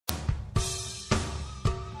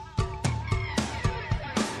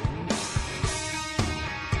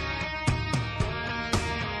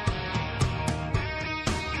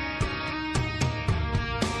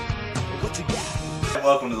and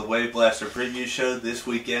welcome to the Wave Blaster Preview Show. This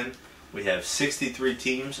weekend we have 63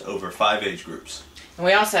 teams over 5 age groups. And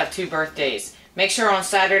we also have 2 birthdays. Make sure on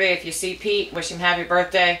Saturday if you see Pete, wish him happy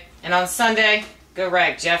birthday. And on Sunday, go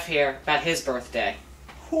rag Jeff here about his birthday.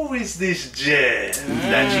 Who is this Jeff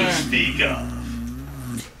that you speak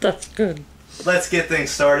of? That's good. Let's get things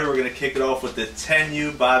started. We're going to kick it off with the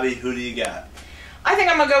 10U. Bobby, who do you got? I think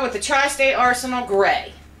I'm going to go with the Tri-State Arsenal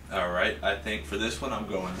Gray. Alright, I think for this one I'm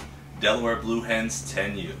going Delaware Blue Hens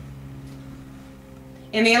 10U.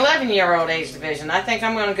 In the 11-year-old age division, I think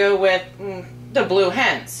I'm going to go with the Blue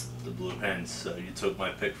Hens. The Blue Hens. So you took my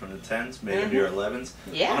pick from the 10s, made it your 11s.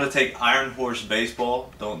 Yeah. I'm going to take Iron Horse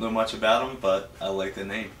Baseball. Don't know much about them, but I like the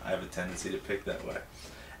name. I have a tendency to pick that way.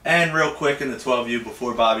 And real quick in the 12U,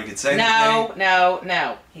 before Bobby could say anything.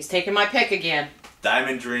 No. He's taking my pick again.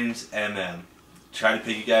 Diamond Dreams MM. Tried to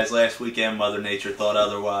pick you guys last weekend. Mother Nature thought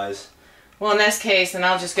otherwise. Well, in this case, then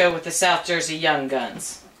I'll just go with the South Jersey Young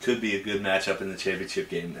Guns. Could be a good matchup in the championship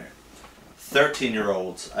game there.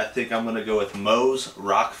 13-year-olds. I think I'm going to go with Moe's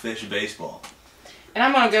Rockfish Baseball. And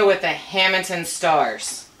I'm going to go with the Hamilton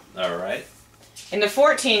Stars. Alright. In the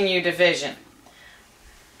 14U division,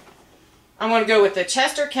 I'm going to go with the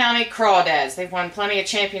Chester County Crawdads. They've won plenty of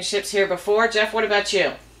championships here before. Jeff, what about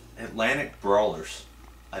you? Atlantic Brawlers.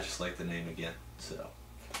 I just like the name again. So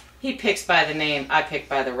he picks by the name, I pick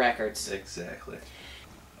by the records. Exactly.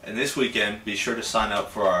 And this weekend, be sure to sign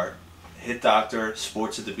up for our Hit Doctor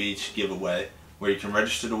Sports at the Beach giveaway, where you can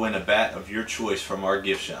register to win a bat of your choice from our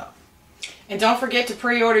gift shop. And don't forget to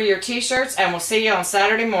pre-order your t-shirts, and we'll see you on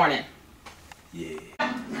Saturday morning. Yeah.